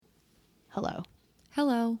Hello.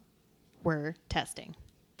 Hello. We're testing.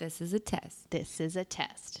 This is a test. This is a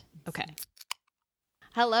test. Okay.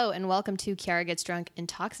 Hello and welcome to Kiara Gets Drunk and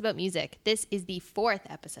Talks About Music. This is the 4th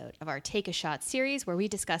episode of our Take a Shot series where we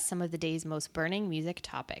discuss some of the day's most burning music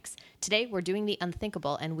topics. Today we're doing the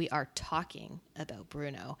unthinkable and we are talking about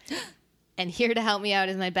Bruno. And here to help me out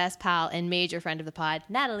is my best pal and major friend of the pod,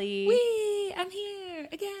 Natalie. Whee! I'm here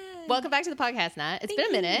again. Welcome back to the podcast, Nat. It's been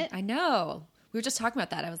a minute. I know. We were just talking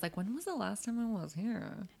about that. I was like, when was the last time I was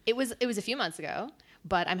here? It was a few months ago,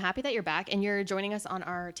 but I'm happy that you're back and you're joining us on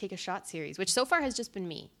our Take a Shot series, which so far has just been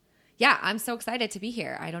me. Yeah, I'm so excited to be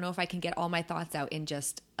here. I don't know if I can get all my thoughts out in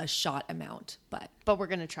just a shot amount, but we're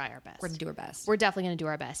going to try our best. We're going to do our best. We're definitely going to do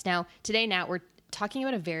our best. Now, today, Nat, we're talking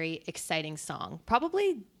about a very exciting song,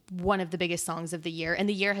 probably one of the biggest songs of the year, and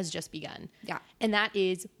the year has just begun. Yeah. And that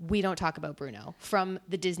is We Don't Talk About Bruno from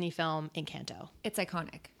the Disney film Encanto. It's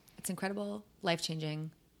iconic. It's incredible,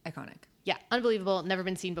 life-changing, iconic. Yeah, unbelievable, never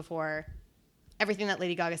been seen before. Everything that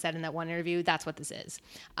Lady Gaga said in that one interview, that's what this is.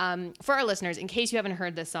 For our listeners, in case you haven't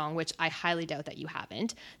heard this song, which I highly doubt that you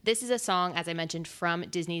haven't, this is a song, as I mentioned, from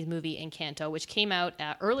Disney's movie Encanto, which came out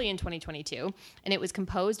early in 2022, and it was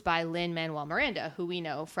composed by Lin-Manuel Miranda, who we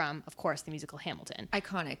know from, of course, the musical Hamilton.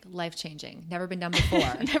 Iconic, life-changing, never been done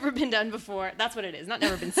before. Never been done before. That's what it is. Not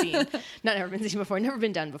never been seen. Not never been seen before. Never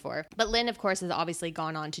been done before. But Lin, of course, has obviously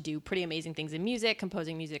gone on to do pretty amazing things in music,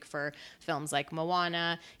 composing music for films like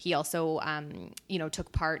Moana. He also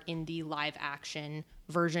took part in the live action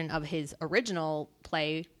version of his original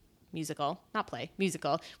musical,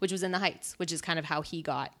 which was In the Heights, which is kind of how he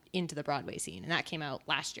got into the Broadway scene. And that came out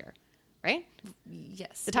last year, right?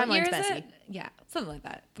 Yes. The timeline's messy. Yeah, something like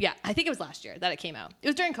that. Yeah, I think it was last year that it came out. It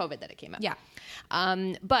was during COVID that it came out. Yeah.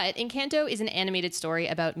 But Encanto is an animated story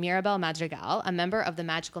about Mirabel Madrigal, a member of the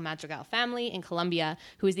magical Madrigal family in Colombia,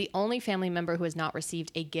 who is the only family member who has not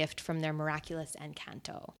received a gift from their miraculous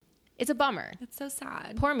Encanto. It's a bummer. It's so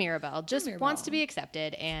sad. Poor Mirabel wants to be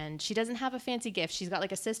accepted, and she doesn't have a fancy gift. She's got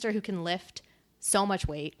like a sister who can lift so much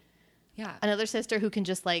weight. Yeah. Another sister who can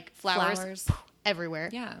just like flowers everywhere.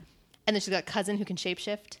 Yeah. And then she's got a cousin who can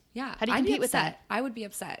shapeshift. Yeah. How do you compete with that? I would be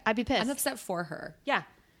upset. I'd be pissed. I'm upset for her. Yeah.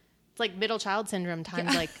 It's like middle child syndrome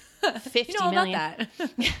times like 50 you know million. About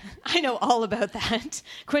that. I know all about that.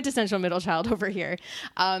 Quintessential middle child over here.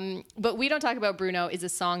 But We Don't Talk About Bruno is a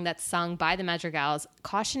song that's sung by the Madrigals,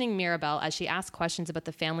 cautioning Mirabel as she asks questions about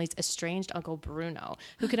the family's estranged uncle Bruno,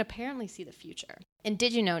 who can apparently see the future. And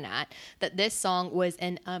did you know, Nat, that this song was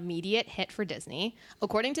an immediate hit for Disney?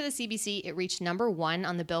 According to the CBC, it reached #1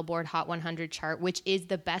 on the Billboard Hot 100 chart, which is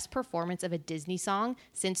the best performance of a Disney song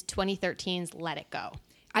since 2013's Let It Go.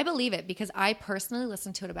 I believe it because I personally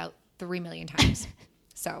listened to it about 3 million times.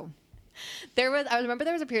 So I remember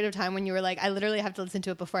there was a period of time when you were like, I literally have to listen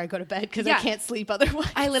to it before I go to bed because I can't sleep otherwise.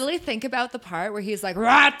 I literally think about the part where he's like,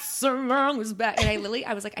 rats among his back. And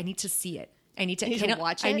I was like, I need to see it. I need to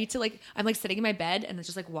watch it. I need to I'm like sitting in my bed and it's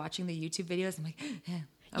just like watching the YouTube videos. I'm like,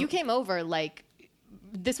 You came over like,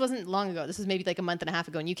 this wasn't long ago. This was maybe like a month and a half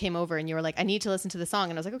ago. And you came over and you were like, I need to listen to the song.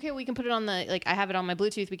 And I was like, okay, we can put it on I have it on my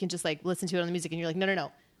Bluetooth. We can just like listen to it on the music. And you're like,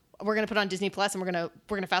 no. We're going to put it on Disney Plus and we're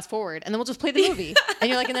going to fast forward and then we'll just play the movie. And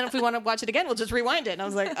you're like, and then if we want to watch it again, we'll just rewind it. And I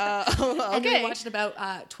was like, okay. And we watched it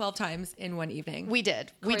about 12 times in one evening. We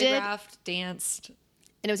did. Choreographed, danced.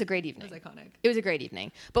 And it was a great evening. It was iconic. It was a great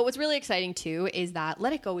evening. But what's really exciting too is that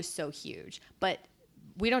Let It Go is so huge. But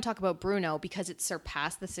We Don't Talk About Bruno because it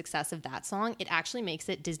surpassed the success of that song. It actually makes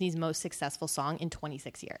it Disney's most successful song in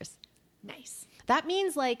 26 years. Nice. That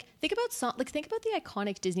means think about the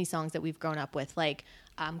iconic Disney songs that we've grown up with, like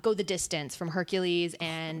Go the Distance from Hercules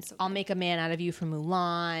and I'll Make a Man Out of You from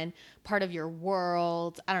Mulan, Part of Your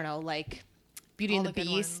World. I don't know, like Beauty and the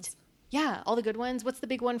Beast. Yeah, all the good ones. What's the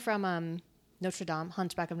big one from Notre Dame,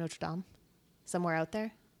 Hunchback of Notre Dame? Somewhere out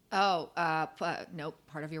there? Oh, nope.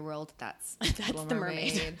 Part of Your World. That's Little the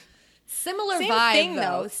Mermaid. Similar Same vibe, thing,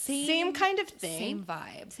 though. Same kind of thing. Same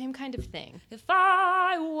vibe. Same kind of thing. If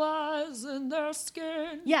I was in their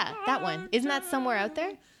skin. Yeah, that one. Isn't that Somewhere Out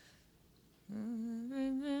There?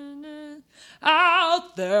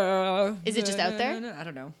 Out there. Is it just Out There? I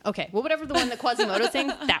don't know. Okay. Well, whatever the one that Quasimodo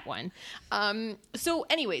sings, that one. So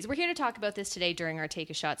anyways, we're here to talk about this today during our Take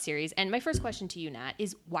a Shot series. And my first question to you, Nat,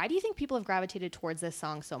 is why do you think people have gravitated towards this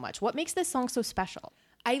song so much? What makes this song so special?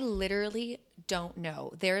 I literally don't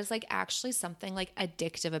know. There's actually something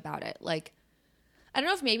addictive about it. I don't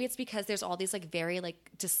know if maybe it's because there's all these very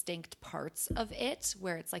distinct parts of it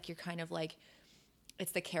where it's you're kind of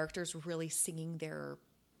it's the characters really singing their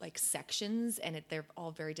sections and they're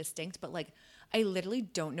all very distinct. But I literally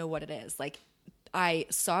don't know what it is. I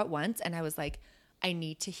saw it once and I was like, I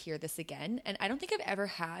need to hear this again. And I don't think I've ever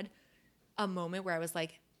had a moment where I was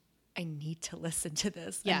like, I need to listen to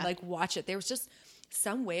this Yeah. and like watch it. There was just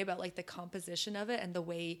some way about like the composition of it and the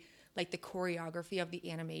way like the choreography of the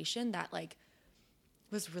animation that like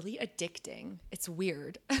was really addicting. It's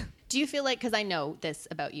weird. Do you feel like, because I know this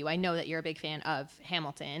about you, I know that you're a big fan of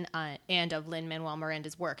Hamilton and of Lin-Manuel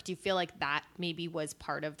Miranda's work. Do you feel like that maybe was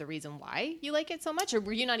part of the reason why you like it so much? Or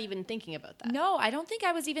were you not even thinking about that? No, I don't think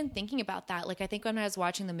I was even thinking about that. Like, I think when I was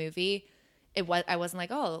watching the movie, I wasn't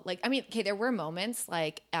like, oh, like, I mean, okay, there were moments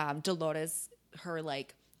like Dolores, her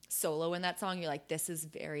like solo in that song. You're like, this is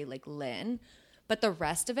very like Lin, but the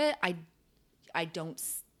rest of it, I don't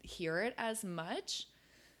hear it as much.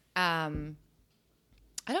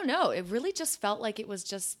 I don't know. It really just felt like it was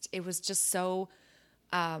just so,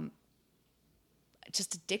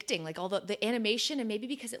 just addicting. Like all the animation, and maybe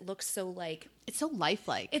because it looks so like, It's so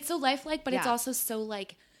lifelike. it's so lifelike, but it's Yeah. also so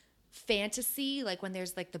like fantasy. Like when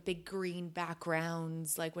there's like the big green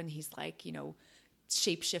backgrounds, like when he's like, you know,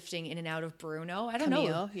 shape shifting in and out of Bruno. I don't know.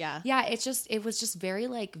 Camille, yeah. Yeah. It was just very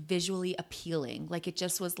like visually appealing. Like it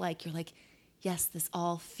just was like, you're like, yes, this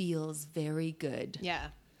all feels very good. Yeah.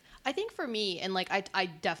 I think for me, and like I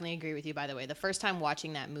definitely agree with you, by the way. The first time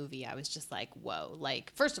watching that movie, I was just like, whoa.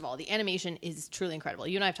 Like, first of all, the animation is truly incredible.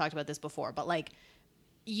 You and I have talked about this before, but like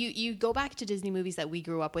you go back to Disney movies that we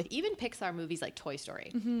grew up with, even Pixar movies like Toy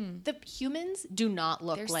Story. The humans do not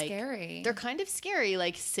look They're like scary. They're kind of scary.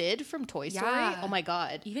 Like Sid from Toy Story. Yeah. Oh my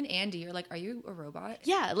God. Even Andy, you're like, are you a robot?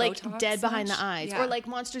 Yeah, like Botox dead behind much? the eyes. Yeah. Or like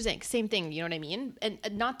Monsters Inc. Same thing, you know what I mean? And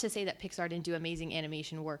not to say that Pixar didn't do amazing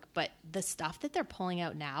animation work, but the stuff that they're pulling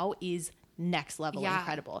out now is next level Yeah.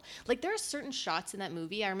 incredible. Like there are certain shots in that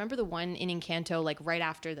movie. I remember the one in Encanto, like right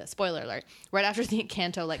after the spoiler alert, right after the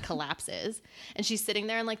Encanto like collapses and she's sitting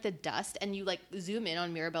there in like the dust and you like zoom in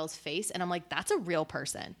on Mirabelle's face and I'm like, that's a real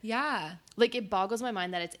person. Yeah. Like it boggles my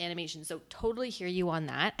mind that it's animation. So totally hear you on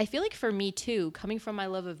that. I feel like for me too, coming from my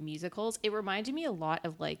love of musicals, it reminded me a lot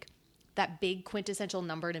of like that big quintessential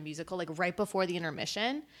number in a musical, like right before the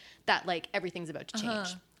intermission, that like everything's about to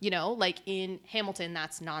change. You know, like in Hamilton,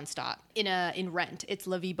 that's nonstop. In Rent, it's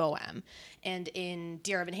La Vie Boheme, and in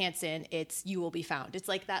Dear Evan Hansen, it's You Will Be Found. It's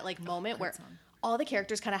like that like moment where all the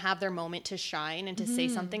characters kind of have their moment to shine and to say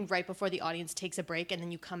something right before the audience takes a break, and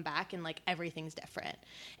then you come back and like everything's different.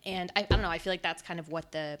 And I don't know, I feel like that's kind of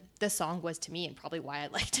what the song was to me, and probably why I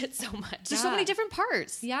liked it so much. There's so Yeah. many different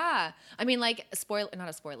parts. Yeah. I mean, like, not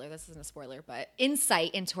a spoiler, this isn't a spoiler, but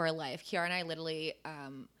insight into our life. Kiara and I literally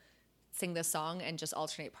sing this song and just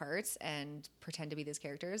alternate parts and pretend to be these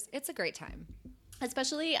characters. It's a great time.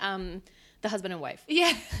 Especially the husband and wife.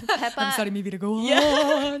 Yeah. Peppa, maybe to go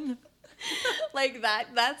on. like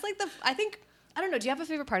that's like I don't know, do you have a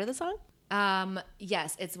favorite part of the song?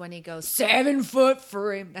 Yes, it's when he goes 7 foot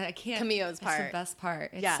frame. I can't. Camille's It's part. the best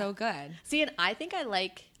part. It's Yeah. so good. See, and I think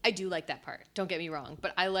I do like that part. Don't get me wrong,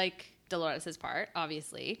 but I like Dolores' part,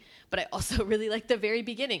 obviously, but I also really like the very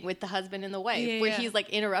beginning with the husband and the wife, Yeah, where yeah. he's like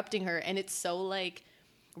interrupting her, and it's so like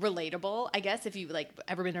relatable. I guess if you like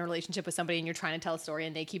ever been in a relationship with somebody and you're trying to tell a story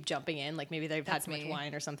and they keep jumping in, like maybe they've That's had too much me.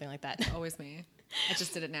 wine or something like that. Always me. I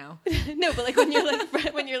just did it now. No, but like when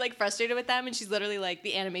you're like frustrated with them and she's literally like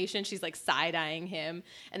the animation, she's like side-eyeing him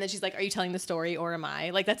and then she's like, are you telling the story or am I?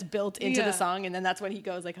 Like that's built into Yeah. the song, and then that's when he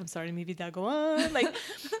goes like, I'm sorry, maybe that go on. Like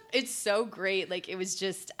it's so great. Like it was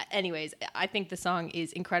just, anyways, I think the song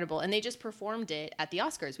is incredible, and they just performed it at the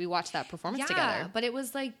Oscars. We watched that performance together. But it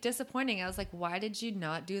was like disappointing. I was like, why did you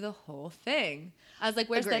not do the whole thing? I was like,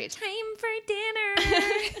 where's Agreed. the time for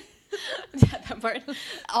dinner? Yeah, that part.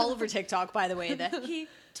 All over TikTok, by the way, that he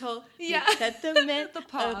told me Yeah. that the man The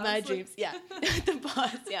pause. of my dreams. Yeah. The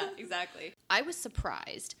pause. Yeah, exactly. I was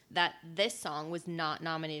surprised that this song was not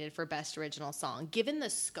nominated for Best Original Song, given the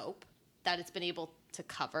scope that it's been able to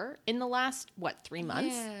cover in the last, 3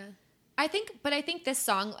 months? Yeah. I think this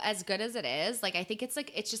song, as good as it is, like I think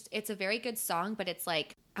it's a very good song, but it's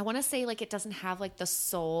like, I want to say like it doesn't have like the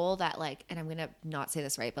soul that like, and I'm gonna not say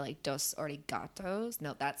this right, but like Dos Origatos.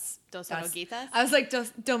 No, that's Oruguitas? I was like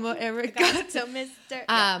Domo Arigato. So,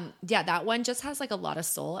 Mr. Yeah, that one just has like a lot of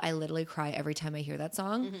soul. I literally cry every time I hear that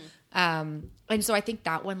song. Mm-hmm. And so I think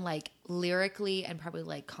that one, like lyrically and probably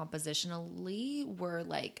like compositionally, were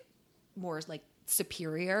like more like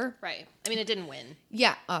superior. Right. I mean, it didn't win.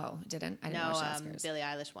 Yeah. Oh, it didn't. I didn't No, watch the Oscars. Billie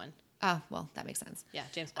Eilish won. Oh, well, that makes sense. Yeah,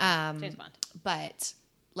 James Bond. James Bond. But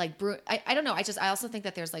like, I don't know. I also think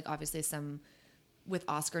that there's like obviously some, with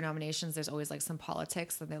Oscar nominations, there's always like some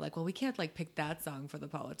politics, and they're like, well, we can't like pick that song for the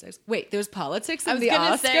politics. Wait, there's politics in the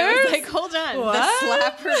Oscars? Say, I was like, hold on. What? The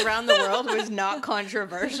slapper around the world was not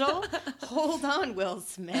controversial. Hold on, Will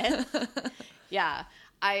Smith. Yeah.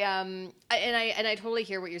 I totally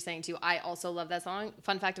hear what you're saying too. I also love that song.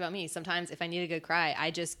 Fun fact about me: sometimes if I need a good cry,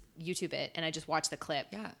 I just YouTube it and I just watch the clip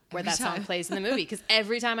where that song plays in the movie because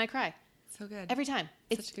every time I cry. So good. Every time.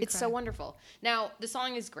 It's so wonderful. Now, the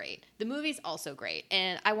song is great. The movie's also great.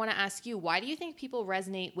 And I want to ask you, why do you think people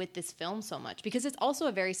resonate with this film so much? Because it's also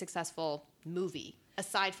a very successful movie,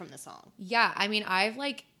 aside from the song. Yeah. I mean,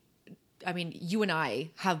 you and I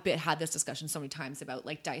have had this discussion so many times about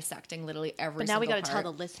like dissecting literally every single part. But now we got to tell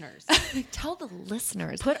the listeners. Tell the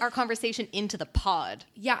listeners. Put our conversation into the pod.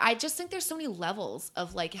 Yeah. I just think there's so many levels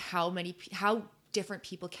of like how different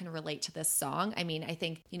people can relate to this song. I mean, I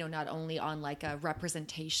think, not only on like a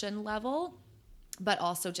representation level, but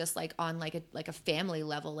also just like on like a family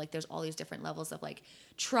level. Like there's all these different levels of like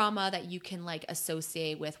trauma that you can like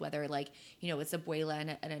associate with, whether like, it's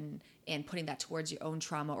abuela and putting that towards your own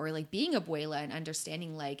trauma, or like being abuela and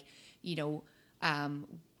understanding like,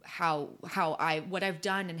 what I've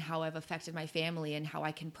done and how I've affected my family and how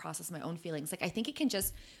I can process my own feelings. Like I think it can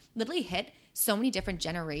just literally hit so many different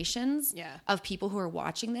generations of people who are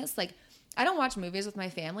watching this. Like I don't watch movies with my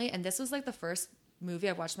family, and this was like the first movie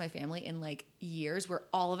I've watched with my family in like years where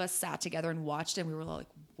all of us sat together and watched it and we were all like,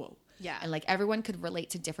 whoa. Yeah. And like everyone could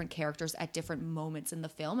relate to different characters at different moments in the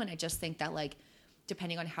film. And I just think that like,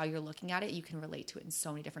 depending on how you're looking at it, you can relate to it in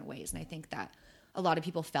so many different ways. And I think that a lot of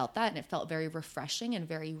people felt that, and it felt very refreshing and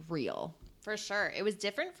very real. For sure. It was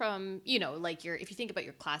different from, like if you think about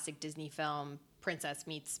your classic Disney film, princess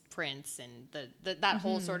meets prince, and that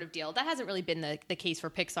whole sort of deal. That hasn't really been the case for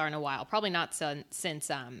Pixar in a while. Probably not since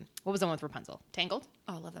what was the one with Rapunzel? Tangled?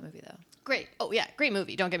 Oh, I love that movie though. Great. Oh yeah, great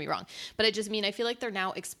movie. Don't get me wrong. But I feel like they're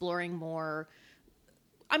now exploring more,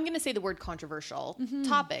 I'm going to say the word controversial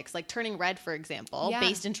topics, like Turning Red, for example,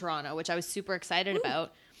 based in Toronto, which I was super excited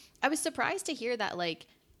about. I was surprised to hear that like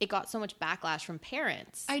it got so much backlash from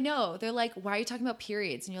parents. I know. They're like, why are you talking about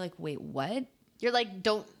periods? And you're like, wait, what? You're like,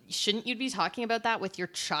 shouldn't you be talking about that with your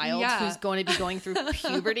child who's going to be going through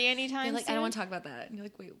puberty anytime soon? Like, I don't want to talk about that. And you're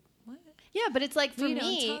like, wait, what? Yeah, but it's like, for me...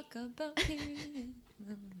 We don't talk about periods.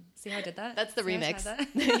 See how I did that? That's the remix.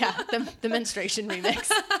 Yeah, the menstruation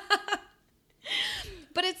remix.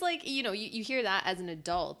 But it's like, you hear that as an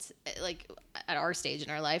adult, like at our stage in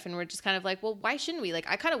our life, and we're just kind of like, well, why shouldn't we? Like,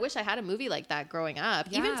 I kind of wish I had a movie like that growing up.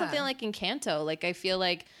 Yeah. Even something like Encanto. Like, I feel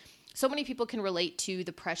like so many people can relate to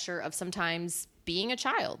the pressure of sometimes being a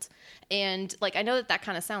child. And like, I know that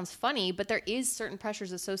kind of sounds funny, but there is certain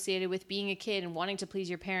pressures associated with being a kid and wanting to please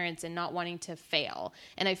your parents and not wanting to fail.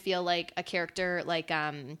 And I feel like a character like,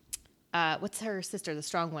 what's her sister, the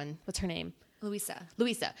strong one? What's her name? Louisa.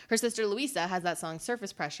 Her sister Louisa has that song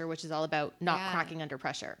Surface Pressure, which is all about not cracking under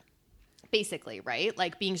pressure. Basically, right?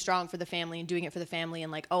 Like being strong for the family and doing it for the family,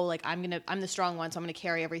 and like, oh, like I'm the strong one, so I'm gonna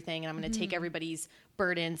carry everything, and I'm gonna take everybody's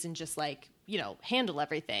burdens and just like, handle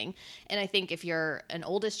everything. And I think if you're an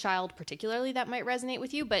oldest child particularly, that might resonate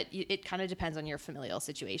with you, but it kind of depends on your familial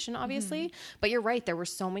situation, obviously. But you're right, there were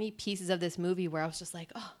so many pieces of this movie where I was just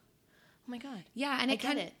like, oh my God. Yeah, and it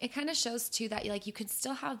kind of shows too that like you can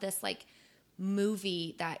still have this like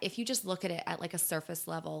movie that if you just look at it at like a surface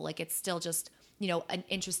level, like it's still just, an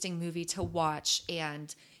interesting movie to watch,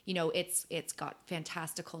 and it's got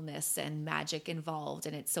fantasticalness and magic involved,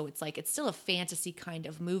 and it's still a fantasy kind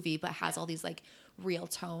of movie, but has all these like real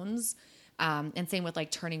tones, and same with like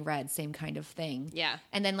Turning Red, same kind of thing. Yeah.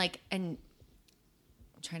 And then like, and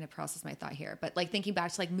I'm trying to process my thought here, but like thinking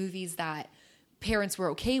back to like movies that parents were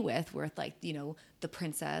okay with like, the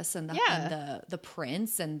princess and the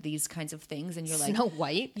prince and these kinds of things. And you're like, Snow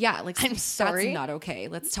White. Yeah. Like, I'm sorry. That's not okay.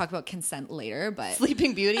 Let's talk about consent later, but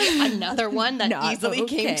Sleeping Beauty, another one that easily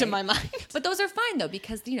came to my mind. But those are fine though,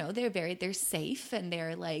 because, they're safe, and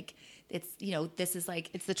they're like, it's, this is like,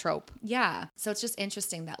 it's the trope. Yeah. So it's just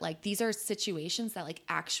interesting that like, these are situations that like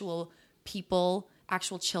actual people,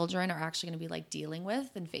 actual children are actually going to be like dealing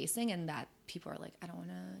with and facing, and that people are like, I don't want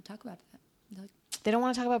to talk about that. Like, they don't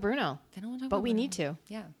want to talk about Bruno. They don't want to talk but about we Bruno. Need to.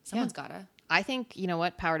 Yeah. Someone's gotta. I think, you know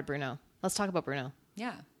what? Power to Bruno. Let's talk about Bruno.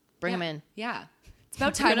 Yeah. Bring him in. Yeah. It's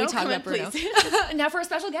about time we talk about Bruno. Now for a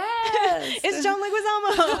special guest. It's John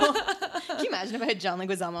Leguizamo. Can you imagine if I had John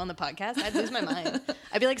Leguizamo on the podcast? I'd lose my mind.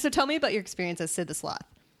 I'd be like, so tell me about your experience as Sid the Sloth.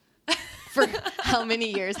 For how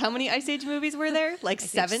many years? How many Ice Age movies were there? Like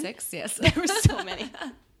Ice 7? Age 6, yes. There were so many.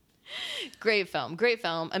 Great film.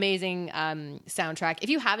 Amazing soundtrack. If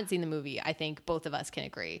you haven't seen the movie, I think both of us can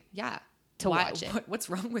agree. Yeah. to watch it. What's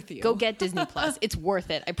wrong with you? Go get Disney Plus. It's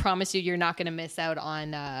worth it. I promise you, you're not going to miss out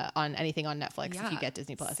on anything on Netflix if you get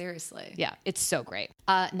Disney Plus. Seriously. Yeah, it's so great.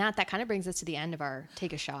 Nat, that kind of brings us to the end of our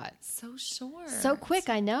Take a Shot. So short. So quick,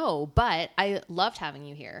 I know, but I loved having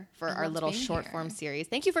you here for our little short form series.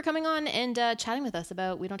 Thank you for coming on and chatting with us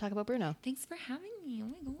about We Don't Talk About Bruno. Thanks for having me.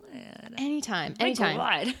 Oh my God. Anytime. Oh my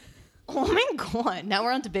God. Oh my God. Now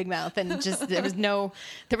we're on to Big Mouth and just there was no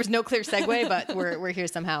clear segue, but we're here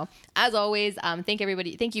somehow. As always, thank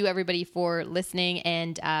you everybody for listening,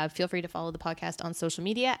 and feel free to follow the podcast on social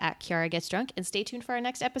media at Kiara Gets Drunk, and stay tuned for our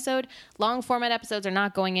next episode. Long format episodes are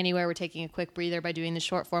not going anywhere. We're taking a quick breather by doing the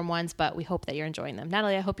short form ones, but we hope that you're enjoying them.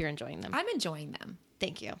 Natalie, I hope you're enjoying them. I'm enjoying them.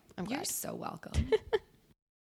 Thank you. I'm glad. You're so welcome.